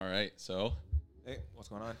right, so Hey, what's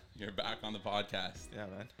going on? you're back on the podcast. Yeah,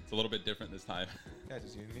 man. It's a little bit different this time. Yeah,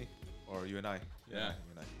 just you and me, or you and I. You Yeah.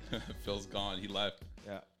 and I. Phil's gone. He left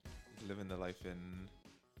Yeah, he's living the life in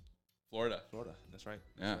Florida. Florida. That's right.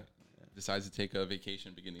 That's Yeah. right. Yeah. Decides to take a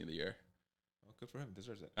vacation beginning of the year. Well, good for him.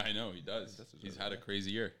 Deserves it. I know he does. He does deserve He's it, had a yeah.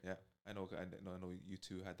 crazy year. Yeah, I know. I know. You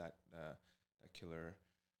two had that killer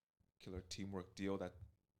teamwork deal. That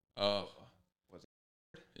Oh, was.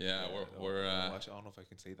 yeah. I don't know if I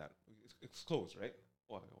can say that. It's closed, right?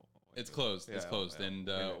 It's closed. It's Yeah, closed, yeah. and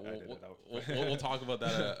I we'll, did it out. we'll talk about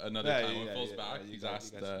that another Yeah, time when yeah, Phil's yeah, back. yeah, He's you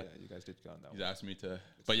guys- asked. you guys did go on that. He's asked me to,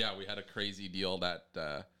 but yeah, we had a crazy deal that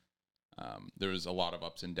there was a lot of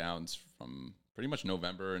ups and downs from pretty much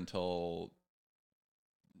November until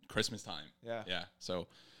Christmas time. Yeah. Yeah. So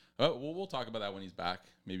we'll talk about that when he's back.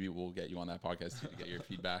 Maybe we'll get you on that podcast too to get your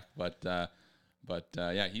feedback. But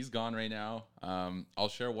yeah, he's gone right now. I'll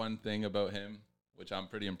share one thing about him, which I'm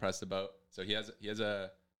pretty impressed about. So he has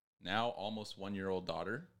a now almost 1-year-old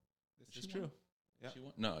daughter. This is true. Yeah.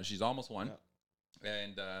 No, she's almost 1. Yeah.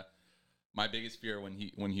 And my biggest fear when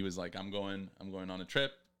he was like, I'm going on a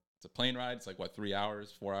trip. It's a plane ride. It's like 3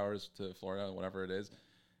 hours, 4 hours to Florida, whatever it is.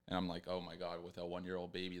 And I'm like, oh my God, with a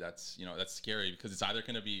 1-year-old baby, that's scary because it's either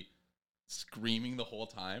going to be screaming the whole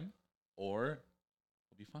time or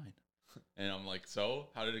it'll be fine. And I'm like, so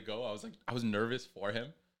how did it go? I was nervous for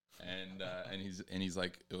him. And he's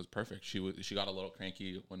like, it was perfect. She got a little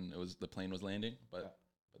cranky when the plane was landing, but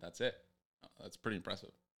that's it. That's pretty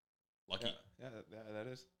impressive. Lucky. Yeah, that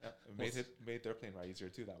is. Yeah. It made their plane ride easier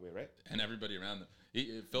too that way, right? And everybody around them.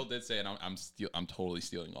 Phil did say, and I'm totally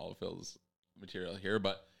stealing all of Phil's material here,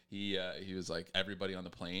 but he was like, everybody on the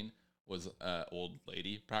plane was old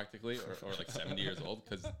lady practically, or like 70 years old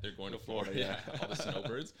because they're going to Florida. Yeah, all the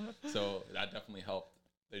snowbirds. So that definitely helped.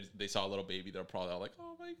 They saw a little baby. They're probably all like,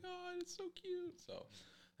 oh my God, it's so cute. So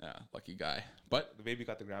yeah, lucky guy. But The baby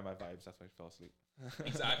got the grandma vibes. That's why he fell asleep.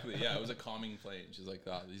 exactly. Yeah, it was a calming plane. She's like,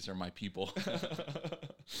 oh, these are my people.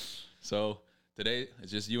 So today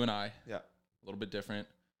it's just you and I. Yeah. A little bit different.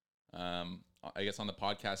 I guess on the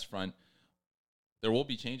podcast front, there will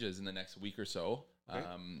be changes in the next week or so. Okay.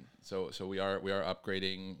 So we are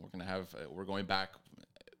upgrading. We're going back.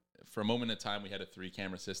 For a moment in time, we had a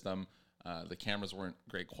 3-camera system. The cameras weren't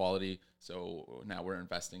great quality, so now we're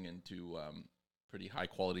investing into pretty high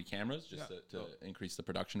quality cameras just to increase the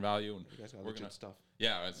production value. And You guys got we're legit gonna stuff.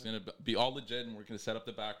 yeah, it's gonna be all legit, and we're gonna set up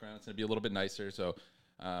the background. It's gonna be a little bit nicer. So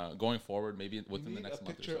going forward, maybe within the next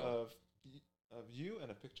month or so, a picture of you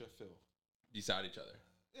and a picture of Phil. beside each other.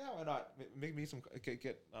 Yeah, why not? Make me some.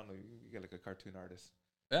 Get I don't know. You get like a cartoon artist.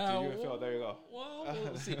 Yeah, you and Phil, there you go. Well,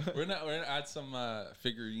 we'll see. We're gonna add some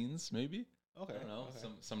figurines, maybe. Okay. I don't know, okay.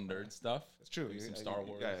 some nerd stuff. It's true. Maybe some Star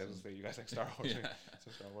Wars. Yeah, I was gonna say you guys like Star Wars. Yeah.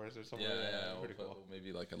 Some Star Wars or something. Yeah, Pretty cool.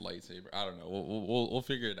 maybe like a lightsaber. I don't know. We'll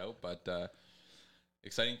figure it out. But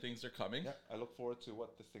exciting things are coming. Yeah, I look forward to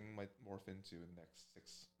what this thing might morph into in the next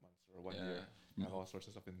 6 months or 1 year. Have all sorts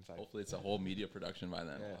of stuff inside. Hopefully, it's a whole media production by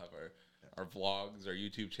then. Yeah. We'll have our vlogs, our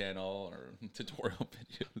YouTube channel, our tutorial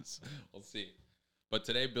videos. We'll see. But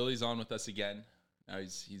today, Billy's on with us again. Now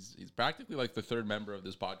he's practically like the 3rd member of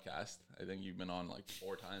this podcast. I think you've been on like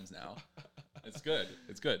 4 times now. It's good.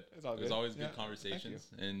 It's good. It's all There's good. always Yeah, good conversations,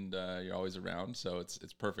 thank and you're always around. So it's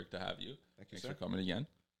perfect to have you. Thank you, Thanks sir. for coming again.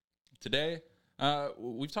 Today,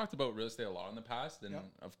 we've talked about real estate a lot in the past, and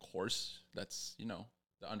of course, that's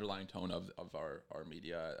the underlying tone of our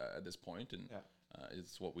media at this point, and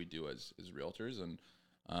it's what we do as realtors.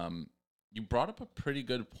 And you brought up a pretty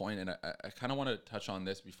good point, and I kind of want to touch on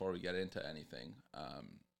this before we get into anything.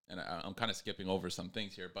 And I'm kind of skipping over some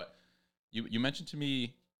things here, but you mentioned to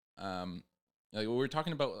me, like we were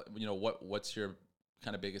talking about, what's your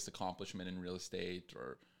kind of biggest accomplishment in real estate,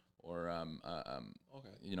 or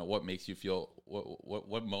what makes you feel,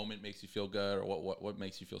 what moment makes you feel good, or what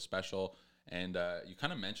makes you feel special. And you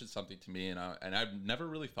kind of mentioned something to me, and I've never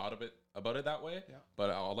really thought about it that way. Yeah.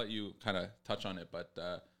 But I'll let you kind of touch on it. But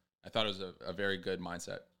I thought it was a very good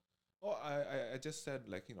mindset. Well, I just said,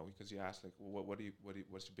 like, because you asked, like, what's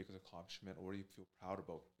your biggest accomplishment, or what do you feel proud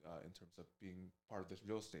about in terms of being part of this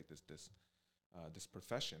real estate, this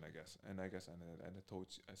profession, I guess. And I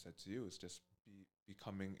said to you, it's just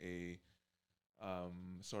becoming a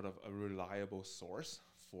sort of a reliable source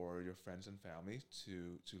for your friends and family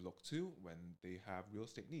to look to when they have real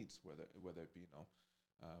estate needs, whether it be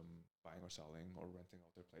buying or selling or renting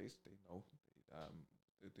out their place. They know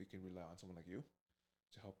they can rely on someone like you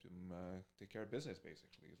to help them take care of business.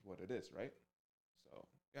 Basically, is what it is, right? So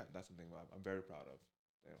yeah, that's something I'm very proud of.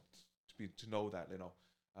 To know that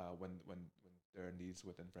when their needs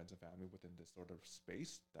within friends and family within this sort of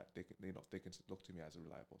space, that they can look to me as a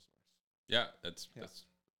reliable source. Yeah, that's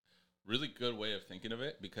really good way of thinking of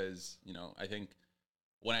it, because I think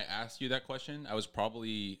when I asked you that question, I was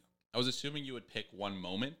assuming you would pick one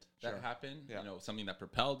moment that happened, something that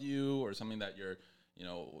propelled you, or something that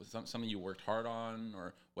something you worked hard on,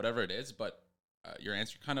 or whatever it is. But your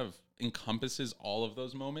answer kind of encompasses all of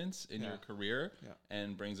those moments in your career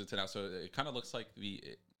and brings it to now. So it kind of looks like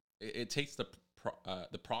it takes the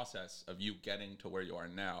process of you getting to where you are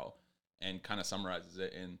now and kind of summarizes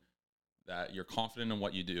it in that you're confident in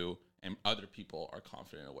what you do and other people are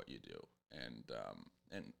confident in what you do.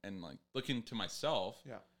 And like looking to myself,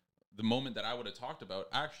 the moment that I would have talked about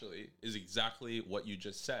actually is exactly what you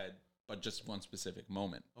just said, but just one specific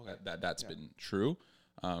moment that's been true.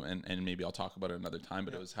 And maybe I'll talk about it another time,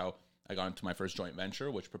 but it was how I got into my first joint venture,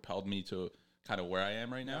 which propelled me to kind of where I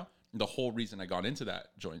am right now. The whole reason I got into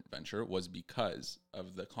that joint venture was because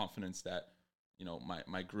of the confidence that,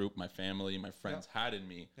 my group, my family, my friends had in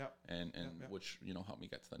me, and which, helped me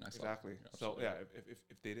get to the next level. Exactly. So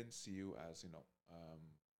if they didn't see you as,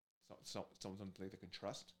 someone they can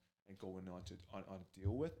trust and go in on to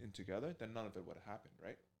deal with and together, then none of it would have happened,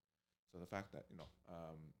 right? So the fact that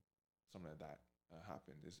something like that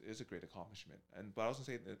happened is a great accomplishment. But I was gonna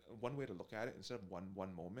say that one way to look at it, instead of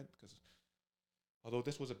one moment, because although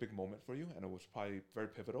this was a big moment for you and it was probably very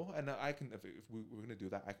pivotal, and I can if we were gonna do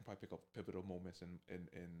that, I can probably pick up pivotal moments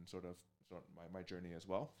in sort of my journey as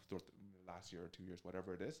well throughout the last year or 2 years,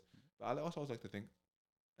 whatever it is. But I also always like to think,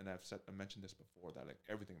 and I mentioned this before, that like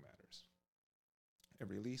everything matters.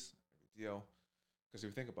 Every lease, every deal, because if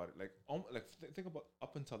you think about it, think about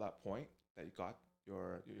up until that point that you got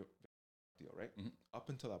your deal, right? Mm-hmm. Up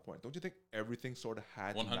until that point, don't you think everything sort of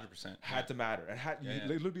had 100% to matter, and you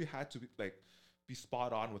literally had to be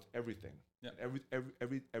spot on with everything. Yeah.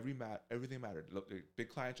 Everything mattered. Look, big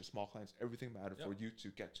clients or small clients, everything mattered for you to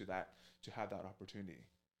get to that, to have that opportunity.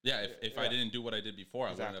 Yeah, if I didn't do what I did before,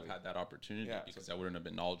 I wouldn't have had that opportunity, because I wouldn't have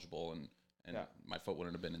been knowledgeable and my foot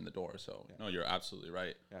wouldn't have been in the door. So no, you're absolutely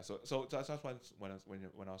right. Yeah. So that's why when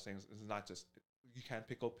I was saying it's not just, you can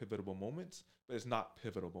pick up pivotal moments, but it's not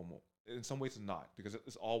pivotal moment. In some ways, it's not, because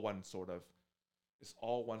it's all one sort of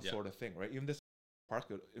thing, right? Even this park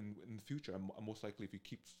in the future, most likely, if you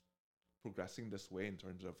keep progressing this way in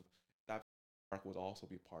terms of that park, would also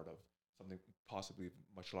be part of something possibly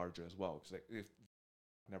much larger as well. Because if it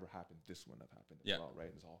never happened, this wouldn't have happened as well,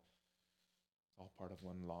 right? It's all part of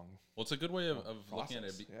one long. Well, it's a good way of looking at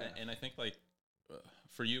it, and I think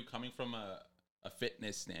for you, coming from a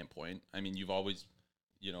fitness standpoint, I mean, you've always,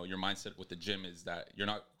 your mindset with the gym is that you're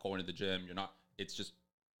not going to the gym, it's just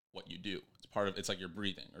what you do. It's like you're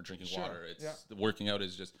breathing or drinking water. The working out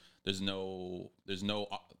is just, there's no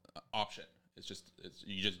option.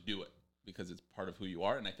 You just do it because it's part of who you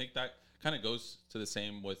are. And I think that kind of goes to the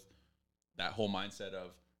same with that whole mindset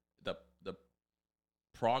of the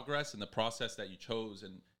progress and the process that you chose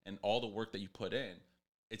and all the work that you put in.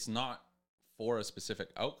 It's not for a specific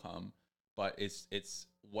outcome, but it's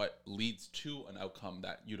what leads to an outcome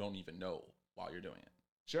that you don't even know while you're doing it.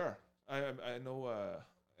 Sure. I know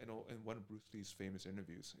in one of Bruce Lee's famous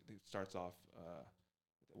interviews, it starts off,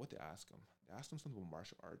 what they ask him? They asked him something about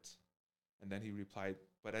martial arts. And then he replied,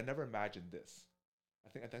 "But I never imagined this." I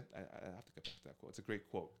think I have to get back to that quote. It's a great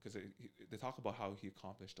quote, because they talk about how he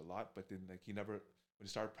accomplished a lot, but then he never, when he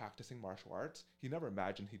started practicing martial arts, he never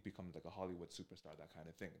imagined he'd become like a Hollywood superstar, that kind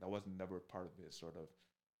of thing. That wasn't never part of his sort of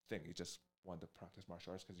thing. He just wanted to practice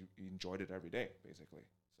martial arts because he enjoyed it every day, basically.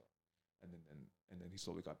 So, and then he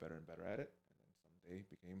slowly got better and better at it, and then someday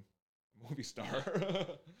became a movie star,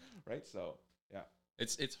 right? So yeah,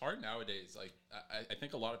 it's hard nowadays. Like I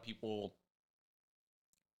think a lot of people.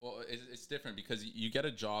 Well, it's different because you get a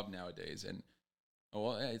job nowadays, and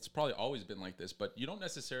it's probably always been like this, but you don't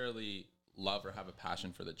necessarily love or have a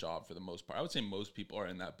passion for the job for the most part. I would say most people are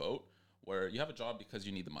in that boat where you have a job because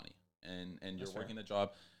you need the money, and you're working the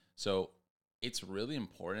job. So it's really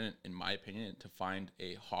important, in my opinion, to find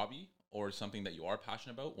a hobby or something that you are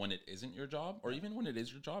passionate about when it isn't your job, or even when it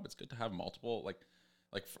is your job. It's good to have multiple,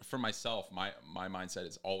 like for myself, my mindset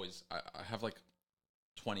is always, I have like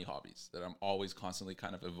 20 hobbies that I'm always constantly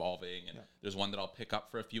kind of evolving, and there's one that I'll pick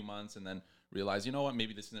up for a few months and then realize, you know what,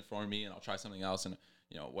 maybe this isn't for me, and I'll try something else. And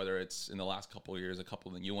whether it's in the last couple of years, a couple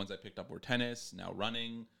of the new ones I picked up were tennis, now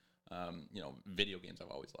running, video games.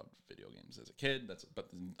 I've always loved video games as a kid.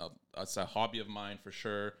 That's a hobby of mine for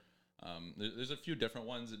sure. There's a few different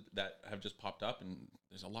ones that have just popped up, and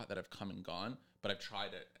there's a lot that have come and gone, but I've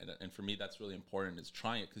tried it. And for me, that's really important, is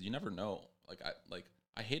trying it, because you never know.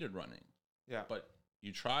 I hated running. Yeah. But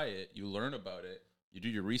you try it, you learn about it, you do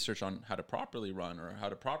your research on how to properly run or how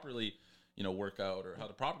to properly, work out or how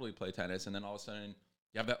to properly play tennis. And then all of a sudden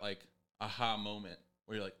you have that like aha moment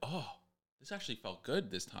where you're like, oh, this actually felt good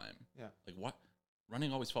this time. Yeah. Like what?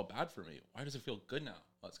 Running always felt bad for me. Why does it feel good now?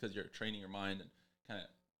 Well, it's because you're training your mind and kind of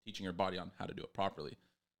teaching your body on how to do it properly.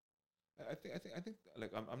 I think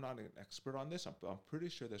like I'm not an expert on this. I'm pretty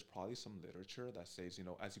sure there's probably some literature that says,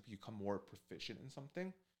 as you become more proficient in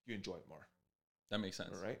something, you enjoy it more. That makes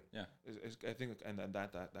sense. Right? Yeah. I think, and then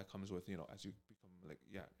that comes with, as you become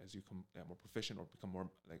as you become more proficient or become more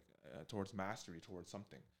like towards mastery towards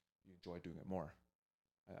something, you enjoy doing it more.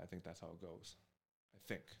 I think that's how it goes. I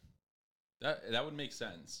think. That would make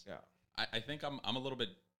sense. Yeah. I think I'm a little bit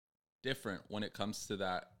different when it comes to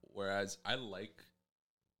that. Whereas I like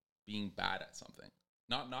being bad at something,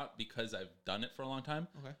 not because I've done it for a long time,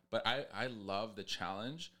 okay, but I love the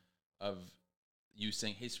challenge of you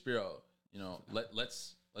saying, "Hey, Spiro,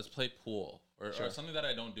 let's play pool or something that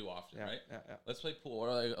I don't do often, right? Yeah. Let's play pool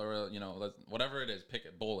or whatever it is, pick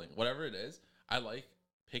it, bowling, whatever it is. I like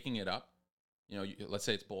picking it up. Let's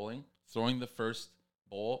say it's bowling, throwing the first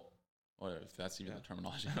bowl, or if that's even the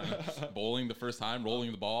terminology, bowling the first time,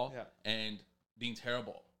 rolling the ball, and being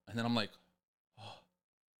terrible, and then I'm like, oh,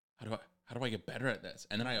 how do I get better at this?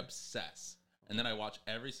 And then I obsess, and then I watch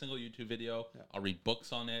every single YouTube video. I'll read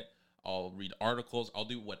books on it. I'll read articles. I'll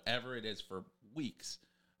do whatever it is for weeks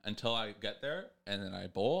until I get there, and then I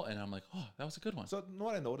bowl, and I'm like, oh, that was a good one. So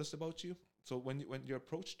what I noticed about you, so when your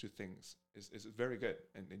approach to things is very good,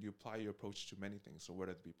 and you apply your approach to many things. So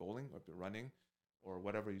whether it be bowling or be running or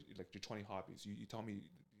whatever, like your 20 hobbies, you tell me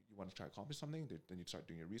you want to try to accomplish something, then you start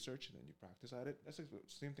doing your research, and then you practice at it. That's the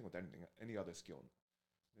same thing with any other skill.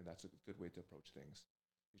 And that's a good way to approach things.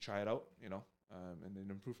 You try it out, and then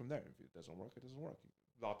improve from there. If it doesn't work, it doesn't work.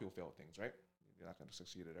 A lot of people fail at things, right? You're not going to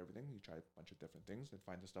succeed at everything. You try a bunch of different things and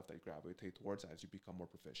find the stuff that you gravitate towards as you become more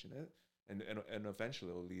proficient in it, and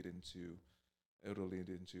eventually it'll lead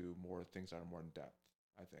into more things that are more in depth.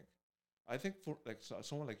 I think for like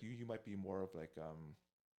someone like you might be more of like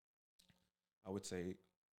I would say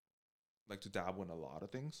like to dabble in a lot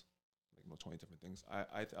of things, like 20 different things.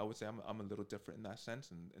 I would say I'm a little different in that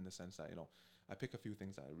sense, and in the sense that I pick a few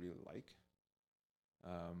things that I really like.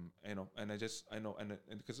 And I know, and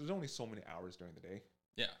because there's only so many hours during the day.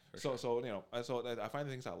 Yeah. So I find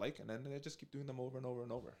the things I like, and then I just keep doing them over and over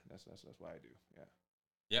and over. That's what I do. Yeah.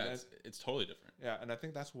 Yeah, it's totally different. Yeah, and I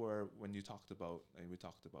think that's where when we talked about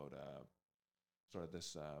sort of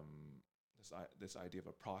this idea of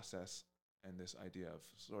a process, and this idea of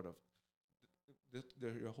sort of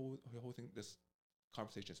your whole thing. This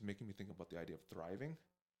conversation is making me think about the idea of thriving.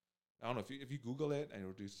 I don't know if you Google it and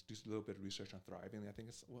you do a little bit of research on thriving. I think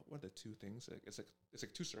it's what are the two things? It's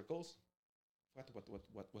like two circles. I forgot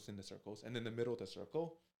what's in the circles, and in the middle of the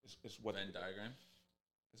circle is what Venn diagram.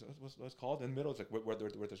 Is what's called. In the middle is like where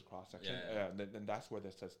there's a cross section. Yeah. Then that's where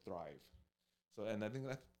it says thrive. So and I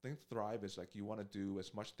think thrive is like you want to do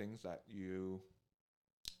as much things that you're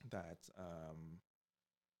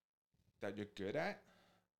good at,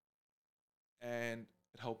 and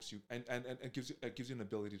it helps you and it gives you an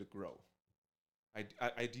ability to grow.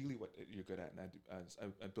 Ideally, what you're good at, and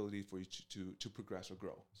an ability for you to progress or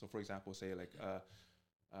grow. So, for example, say like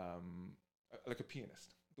a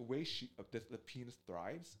pianist. The way the pianist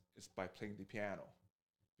thrives is by playing the piano,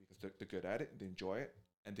 because they're good at it, they enjoy it,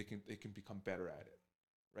 and they can become better at it,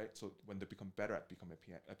 right? So when they become better at becoming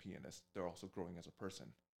a pianist, they're also growing as a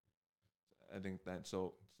person. I think that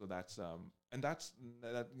so that's and that's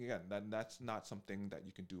not something that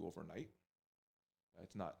you can do overnight.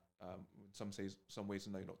 It's not. Some ways,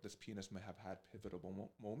 this pianist may have had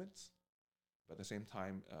pivotal moments, but at the same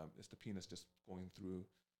time, it's the pianist just going through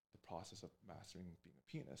the process of mastering being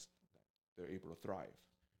a pianist that they're able to thrive.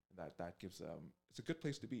 And that gives it's a good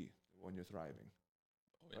place to be when you're thriving.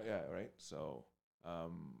 Oh, yeah. Right. So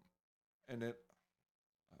and it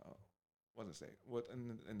what does it say?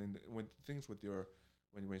 And then when things with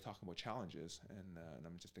when you're talking about challenges, and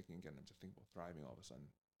I'm just thinking about thriving all of a sudden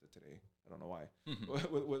today. I don't know why.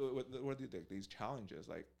 What do you think? These challenges,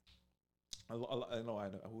 like I know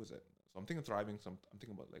who is it? So I'm thinking thriving. So I'm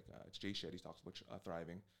thinking about like it's Jay Shetty talks about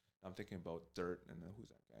thriving. I'm thinking about dirt, and who's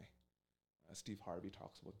that guy? Steve Harvey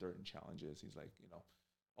talks about dirt and challenges. He's like,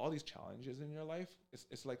 all these challenges in your life,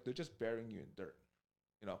 it's like they're just burying you in dirt.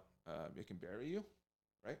 It can bury you,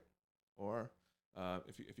 right? Or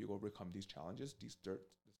if you overcome these challenges, this dirt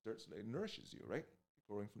it nourishes you, right?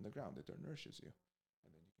 Growing from the ground, the dirt nourishes you,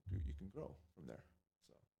 and then you can grow from there.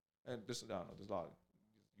 So, and this I don't know, there's a lot of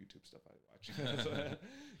YouTube stuff I watch. So it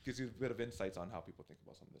gives you a bit of insights on how people think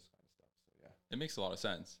about some of this kind of stuff. So yeah, it makes a lot of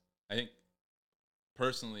sense. I think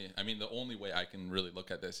personally, I mean, the only way I can really look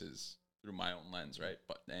at this is through my own lens, right?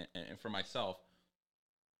 But and for myself,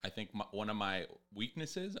 I think one of my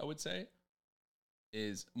weaknesses, I would say,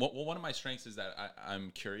 is one of my strengths is that I'm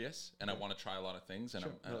curious and I want to try a lot of things, and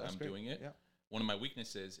I'm doing it. Yeah. One of my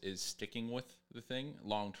weaknesses is sticking with the thing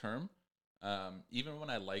long term. Even when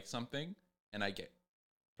I like something and I get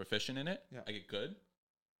proficient in it, I get good.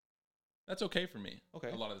 That's okay for me. Okay.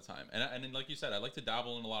 A lot of the time, and then, like you said, I like to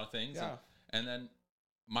dabble in a lot of things. Yeah. And then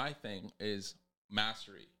my thing is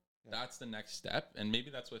mastery. Yeah. That's the next step, and maybe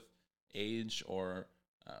that's with age or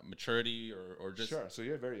maturity or just sure. So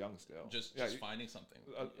you're very young still. Just finding something.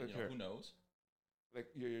 Who knows? Like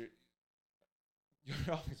you're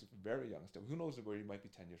obviously very young still. Who knows where you might be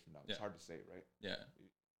 10 years from now? It's hard to say, right? Yeah.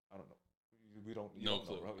 I don't know. We don't. No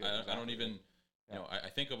clue. Know, right? I don't even. You know, I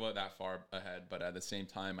think about that far ahead, but at the same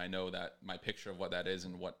time, I know that my picture of what that is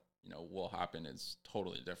and what will happen is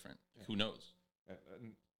totally different. Yeah. Who knows?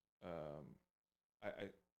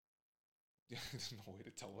 There's no way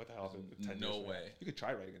to tell what the hell. No way. You could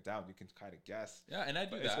try writing it down. You can kind of guess. Yeah, and I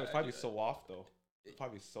do that. It's probably so off though. It's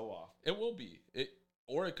probably so off. It will be.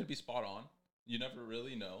 Or it could be spot on. You never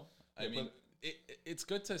really know. I mean, it's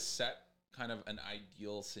good to set kind of an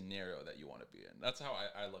ideal scenario that you want to be in. That's how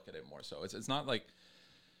I look at it more so. It's not like,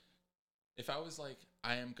 if I was like,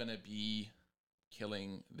 I am going to be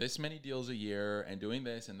killing this many deals a year and doing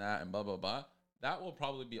this and that and blah, blah, blah, that will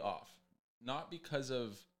probably be off. Not because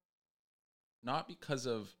of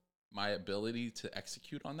my ability to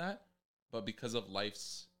execute on that, but because of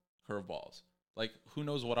life's curveballs. Like, who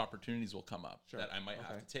knows what opportunities will come up that I might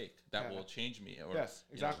have to take that will change me. Or, yes,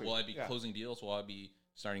 exactly. Will I be closing deals? Will I be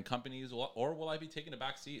starting companies? Or will I be taking a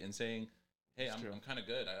back seat and saying, hey, I'm kind of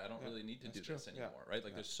good. I don't really need to do this anymore, right?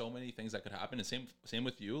 Like, there's so many things that could happen. And same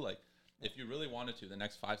with you. Like, if you really wanted to, the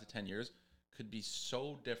next 5 to 10 years could be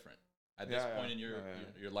so different at this point in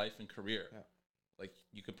your life and career. Yeah. Like,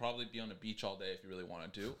 you could probably be on a beach all day if you really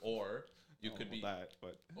wanted to, or you could be that,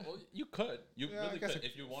 but well, you could. You really could.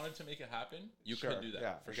 If you wanted to make it happen, you could do that.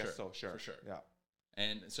 Yeah, for I sure. Guess so, sure. For sure. Yeah.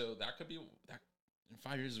 And so that could be that. In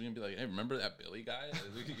 5 years, we're gonna be like, hey, remember that Billy guy?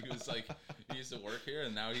 He was like, he used to work here,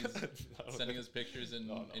 and now he's sending us pictures in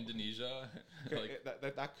Indonesia. Like,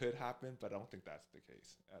 that could happen, but I don't think that's the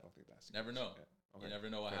case. I don't think that's the never case. know. Yeah. Okay. You never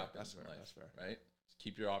know what happens in life. That's fair. Right? Just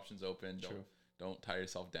keep your options open. Don't tie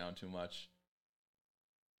yourself down too much,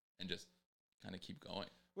 and just kind of keep going.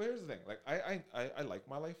 Well, here's the thing. Like, I like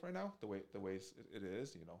my life right now, the way it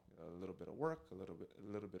is. A little bit of work, a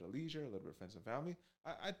little bit of leisure, a little bit of friends and family.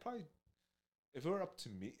 I'd probably, if it were up to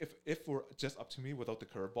me, if we're just up to me without the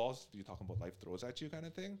curveballs, you're talking about life throws at you kind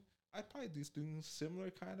of thing, I'd probably be doing similar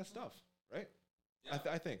kind of stuff, right? Yeah.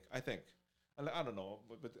 I think. I don't know,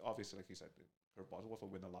 but obviously, like you said, curveballs. What if I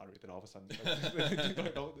win the lottery? Then all of a sudden,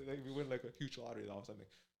 we win like a huge lottery, then all of a sudden,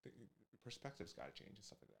 the perspective's got to change and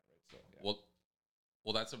stuff like that, right? So, yeah.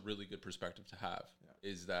 Well, that's a really good perspective to have. Yeah.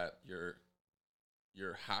 Is that you're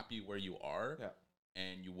happy where you are,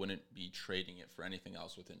 and you wouldn't be trading it for anything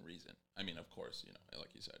else within reason. I mean, of course,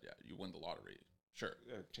 like you said, you win the lottery, sure.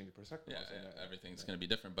 Change your perspective. Yeah, everything's going to be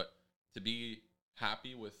different. But to be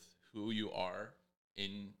happy with who you are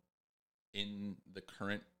in the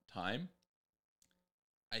current time,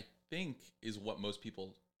 I think is what most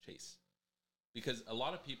people chase. Because a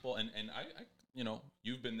lot of people, and I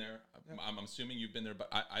you've been there. Yeah. I'm assuming you've been there, but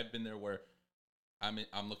I've been there where I'm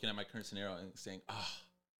looking at my current scenario and saying,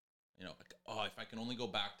 if I can only go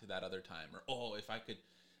back to that other time, or if I could,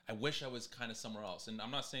 I wish I was kind of somewhere else. And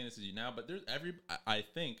I'm not saying this is you now, but I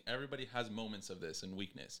think everybody has moments of this and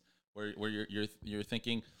weakness where you're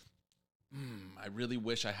thinking, I really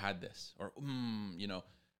wish I had this, or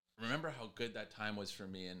remember how good that time was for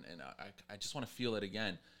me, and I just want to feel it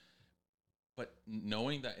again. But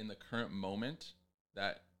knowing that in the current moment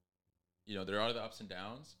that, there are the ups and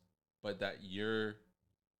downs, but that you're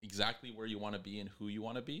exactly where you want to be and who you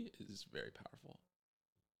want to be is very powerful.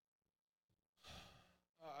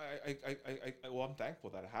 Well, I'm thankful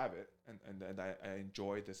that I have it, and I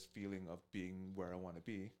enjoy this feeling of being where I want to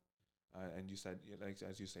be. And you said, like,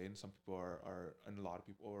 as you say, and some people are, and a lot of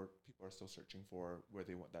people, or people are still searching for where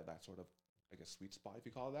they want that sort of, I guess, sweet spot, if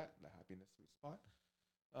you call it that, the happiness sweet spot.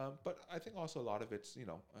 But I think also a lot of it's, it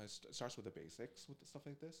starts with the basics with stuff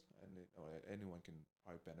like this, and anyone can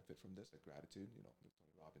probably benefit from this, like gratitude. Like Tony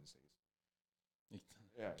Robbins says.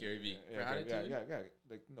 Yeah, Gary Vee. Gratitude. Yeah.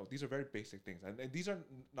 Like, these are very basic things, and these are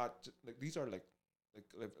not like, these are like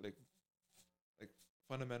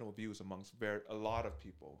fundamental views amongst a lot of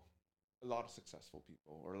people, a lot of successful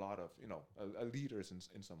people, or a lot of leaders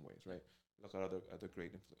in some ways, right? Look at other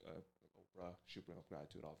great Oprah. She bring up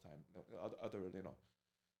gratitude all the time. Other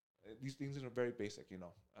these things are very basic, you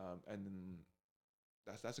know, and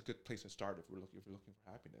that's a good place to start if we're looking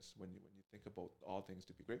for happiness. When you think about all things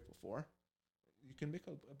to be grateful for, you can make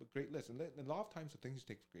a great list. And a lot of times, the things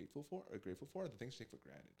you take grateful for are the things you take for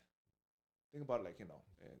granted. Think about it, like, you know,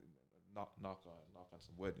 knock on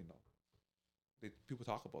some wood. You know, people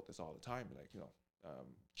talk about this all the time. Like, you know,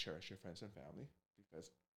 cherish your friends and family,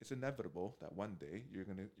 because it's inevitable that one day you're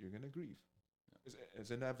gonna grieve. It's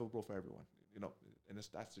inevitable for everyone, you know, and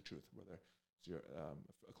that's the truth. Whether it's your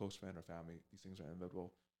a close friend or family, these things are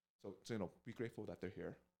inevitable. So you know, be grateful that they're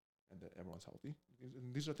here and that everyone's healthy.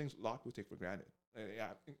 And these are things a lot of people take for granted.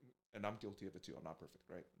 Yeah, and I'm guilty of it too. I'm not perfect,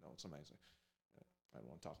 right? You know, sometimes I don't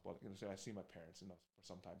want to talk about it. You know, so I see my parents, you know, for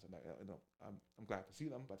sometimes, and you know, I'm glad to see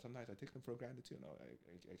them, but sometimes I take them for granted too. You know,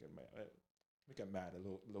 I get mad a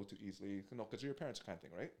little too easily, you know, because you're your parents kind of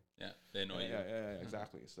thing, right? Yeah, they annoy you. Yeah,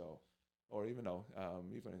 exactly. So, or even though,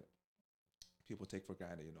 even people take for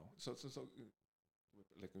granted, you know. So,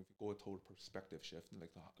 like if you go a total perspective shift, and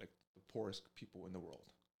like the poorest people in the world,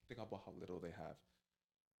 think about how little they have,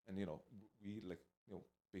 and you know, we like, you know,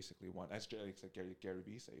 basically won, as like Gary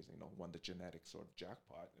Vee says, you know, won the genetic sort of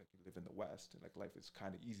jackpot. Like, you live in the West, and like life is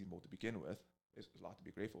kind of easy mode to begin with. There's a lot to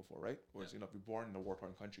be grateful for, right? Whereas, you know, if you're born in a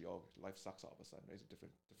war-torn country, oh, life sucks all of a sudden. There's a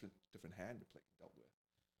different hand you're dealt with.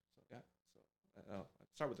 So yeah, so I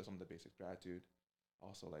start with some of the basic gratitude.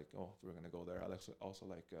 Also, like, oh, if we're gonna go there, I also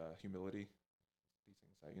like humility. These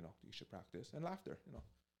things that, you know, you should practice, and laughter. You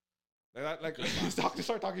know, like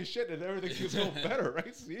start talking shit, and everything feels so better,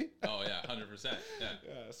 right? See? Oh yeah, 100%. Yeah.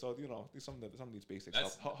 Yeah. So, you know, some of these basics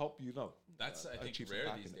help you know. That's I think rare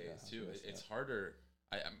these days too. It's harder.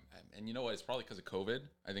 And you know what? It's probably because of COVID.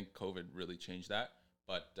 I think COVID really changed that.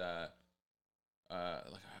 But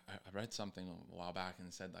like I read something a while back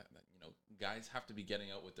and said that, you know, guys have to be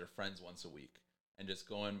getting out with their friends once a week and just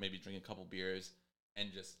going, maybe drink a couple beers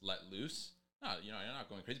and just let loose. No, you know, you're not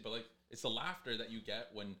going crazy, but like, it's the laughter that you get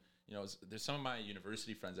when, you know, there's some of my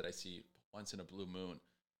university friends that I see once in a blue moon,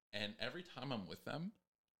 and every time I'm with them,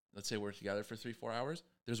 let's say we're together for 3-4 hours,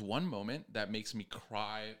 there's one moment that makes me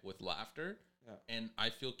cry with laughter. Yeah. And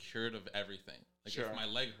I feel cured of everything. Like, if my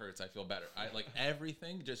leg hurts, I feel better. I like,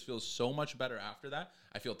 everything just feels so much better after that.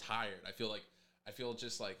 I feel tired. I feel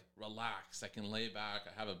just like relaxed. I can lay back.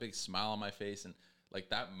 I have a big smile on my face, and like,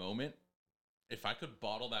 that moment, if I could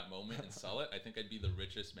bottle that moment and sell it, I think I'd be the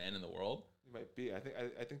richest man in the world. You might be. I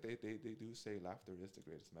think they do say laughter is the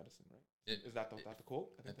greatest medicine, right? Is that the quote?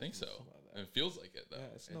 I think so. It feels like it though.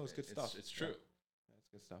 Yeah, it's good stuff. It's true. Yeah, it's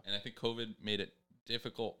good stuff. And I think COVID made it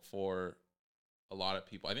difficult for a lot of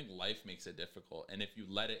people. I think life makes it difficult, and if you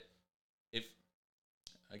let it,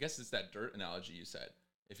 I guess it's that dirt analogy you said.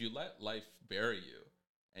 If you let life bury you,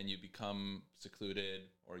 and you become secluded,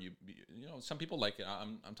 or you know, some people like it.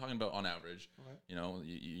 I'm talking about on average. Okay. You know,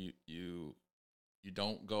 you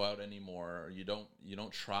don't go out anymore. Or you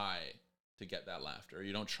don't try to get that laughter.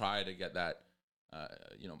 You don't try to get that.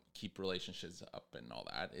 You know, keep relationships up and all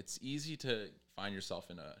that. It's easy to find yourself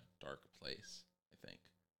in a dark place, I think.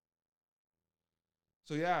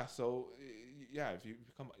 So yeah, if you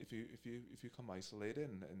become isolated,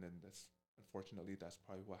 and then that's, unfortunately, that's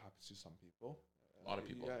probably what happens to some people. A lot of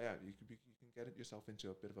people. Yeah, you can get yourself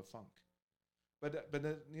into a bit of a funk. But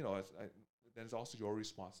then, you know, then it's also your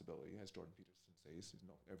responsibility, as Jordan Peterson says. You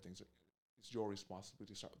know, it's your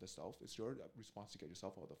responsibility to start with the self. It's your responsibility to get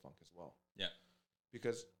yourself out of the funk as well. Yeah.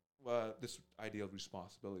 Because this idea of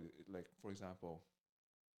responsibility, like, for example,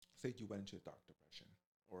 say you went into a dark depression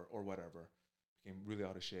or whatever, became really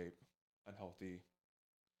out of shape, unhealthy.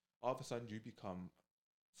 All of a sudden, you become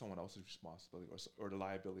someone else's responsibility, or the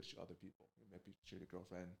liability to other people. Maybe to your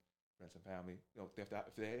girlfriend, friends, and family. You know, if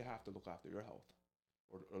they have to look after your health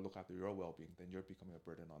or look after your well-being, then you're becoming a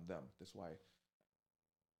burden on them. That's why,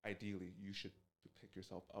 ideally, you should pick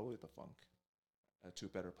yourself out of the funk to a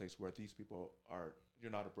better place where these people are.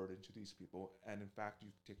 You're not a burden to these people, and in fact, you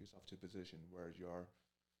take yourself to a position where you're,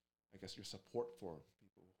 I guess, your support for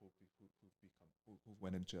people who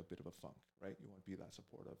went into a bit of a funk, right? You want to be that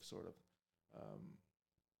supportive sort of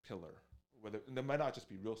pillar. And it might not just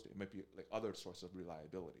be real estate; it might be like other sources of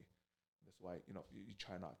reliability. That's why, you know, you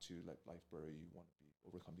try not to let life bury you. You want to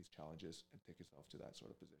overcome these challenges and take yourself to that sort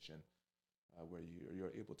of position where you're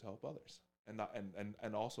able to help others,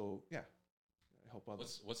 and also help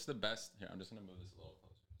others. What's the best? Here, I'm just gonna move this a little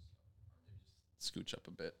closer, or maybe just scooch up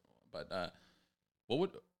a bit. But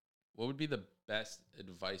what would be the best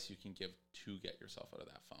advice you can give to get yourself out of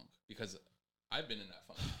that funk? Because I've been in that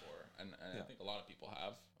funk before, and I think a lot of people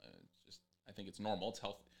have. I think it's normal. It's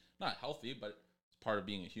healthy, not healthy, but it's part of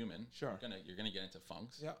being a human. Sure, you're gonna get into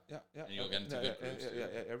funks. Yeah. And you'll get into good groups. Yeah.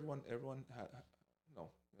 Everyone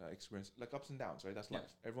experience like ups and downs, right? That's Yeah.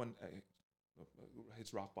 life. Everyone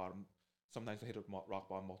hits rock bottom. Sometimes they hit rock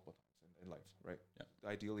bottom multiple times in life, right? Yeah.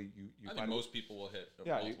 Ideally, you I think find most people will hit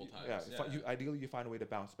yeah, multiple times. yeah. Ideally, you find a way to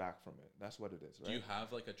bounce back from it. That's what it is, right? Do you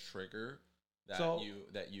have like a trigger that So-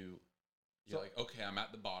 you're so- like, okay, I'm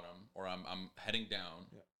at the bottom or I'm heading down.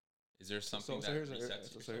 Yeah. Is there something so that here's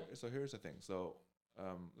resets yourself? so here's the thing. So,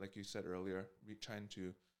 like you said earlier, we trying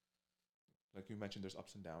to, like you mentioned, there's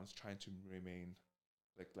ups and downs. Trying to remain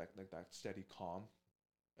like that steady calm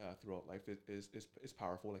throughout life is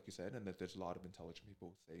powerful, like you said, and that there's a lot of intelligent people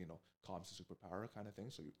who say, you know, calm's a superpower kind of thing.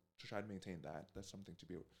 So you to try to maintain that. That's something to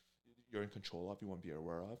be you're in control of. You want to be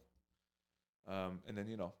aware of. And then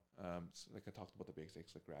so like I talked about the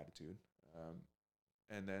basics like gratitude.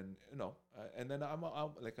 And then I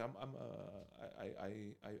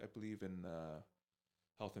believe in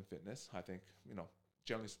health and fitness. I think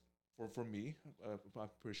generally for me, I'm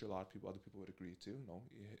pretty sure a lot of other people would agree too.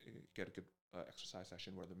 You get a good exercise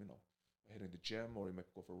session, whether hitting the gym or you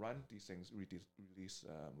might go for a run. These things release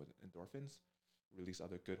with endorphins, release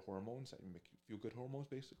other good hormones that make you feel good hormones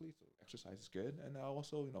basically. So exercise is good, and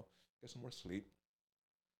also get some more sleep.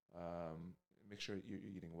 Make sure you're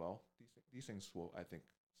eating well. These things will, I think,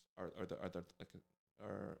 are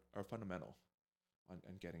fundamental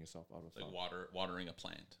on getting yourself out of like watering a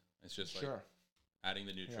plant. It's just like sure. adding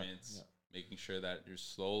the nutrients, Yeah. making sure that you're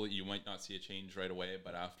slowly. You might not see a change right away,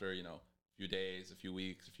 but after a few days, a few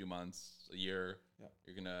weeks, a few months, a year,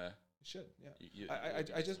 you're gonna. You should, yeah. It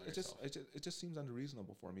It just seems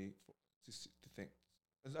unreasonable for me to think.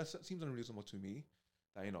 It seems unreasonable to me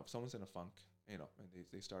that if someone's in a funk, and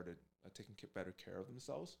they started taking better care of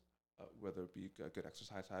themselves, whether it be good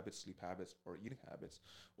exercise habits, sleep habits, or eating habits,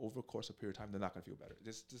 over a course of a period of time, they're not going to feel better.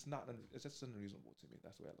 It's just unreasonable to me.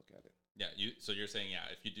 That's the way I look at it. Yeah, so you're saying,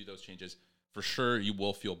 if you do those changes, for sure you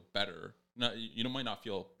will feel better. No, you might not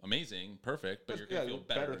feel amazing, perfect, but you're going to feel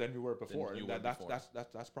better than you were before. Before.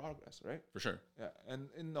 That's progress, right? For sure. Yeah, and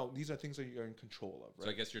no, these are things that you're in control of, right?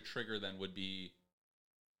 So I guess your trigger then would be.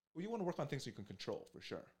 Well, you want to work on things you can control, for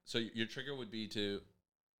sure. So your trigger would be to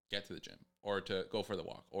get to the gym, or to go for the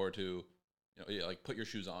walk, or to like put your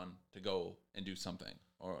shoes on to go and do something,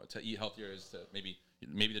 or to eat healthier is to maybe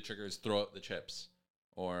the trigger is throw out the chips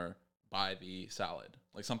or buy the salad,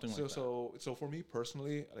 like something like that. So for me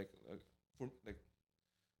personally,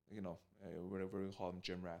 whatever we call them,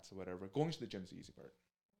 gym rats or whatever, going to the gym is the easy part.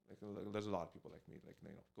 Like there's a lot of people like me,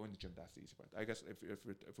 going to the gym, that's the easy part. I guess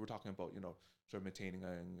if we're talking about sort of maintaining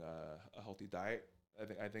a healthy diet,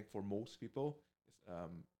 I think for most people,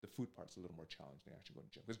 the food part's a little more challenging than actually going to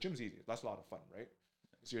the gym, because gym's easy. That's a lot of fun, right?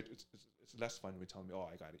 So it's less fun when you tell me,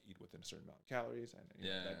 I got to eat within a certain amount of calories and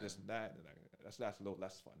this and that, and that's a little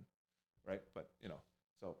less fun, right? But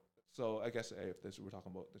so I guess if we're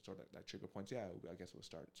talking about the sort of that trigger points, I guess we'll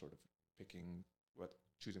start sort of choosing what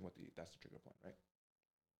to eat. That's the trigger point, right?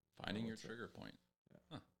 Finding your trigger point. Yeah.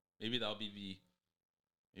 Huh. Maybe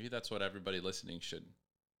that's what everybody listening should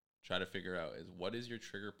try to figure out, is what is your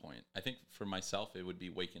trigger point? I think for myself, it would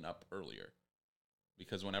be waking up earlier,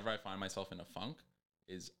 because whenever I find myself in a funk,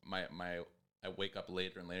 is I wake up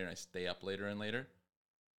later and later, and I stay up later and later.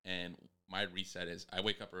 And my reset is I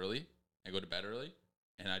wake up early, I go to bed early,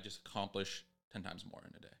 and I just accomplish 10 times more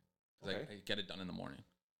in a day, because I get it done in the morning.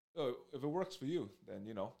 So if it works for you, then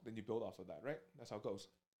then you build off of that, right? That's how it goes.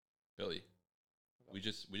 Billy, we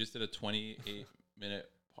just did a 28-minute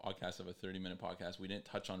podcast of a 30-minute podcast. We didn't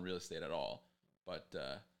touch on real estate at all, but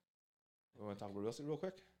we want to talk about real estate real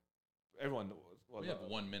quick. Everyone, we have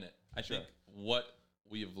 1 minute. I think what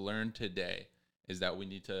we've learned today is that we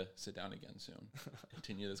need to sit down again soon,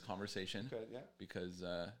 continue this conversation. Okay, yeah. Because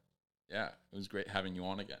it was great having you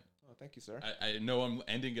on again. Oh, thank you, sir. I know I'm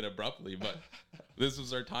ending it abruptly, but this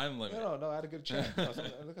was our time limit. No, I had a good chat. It was a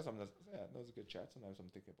good chat. Sometimes I'm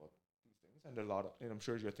thinking about these things, and I'm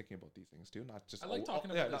sure you're thinking about these things too. Not just I like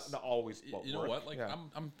talking about this. Not always. About you know work. what? Like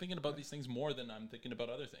I'm thinking about these things more than I'm thinking about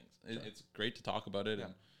other things. It's great to talk about it,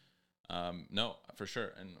 and no, for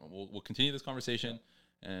sure. And we'll continue this conversation,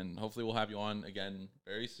 and hopefully we'll have you on again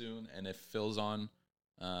very soon. And if Phil's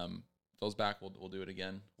back, we'll do it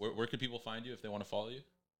again. Where can people find you if they want to follow you?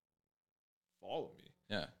 Follow me.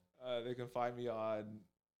 Yeah. They can find me on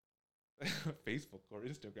Facebook or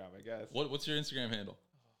Instagram, I guess. What's your Instagram handle?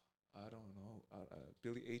 I don't know.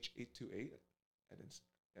 Billy H828 at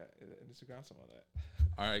Instagram, something like that.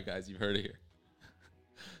 All right, guys, you've heard it here.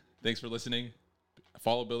 Thanks for listening.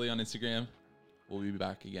 Follow Billy on Instagram. We'll be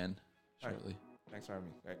back again shortly. Right. Thanks for having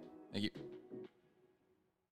me. Right. Thank you.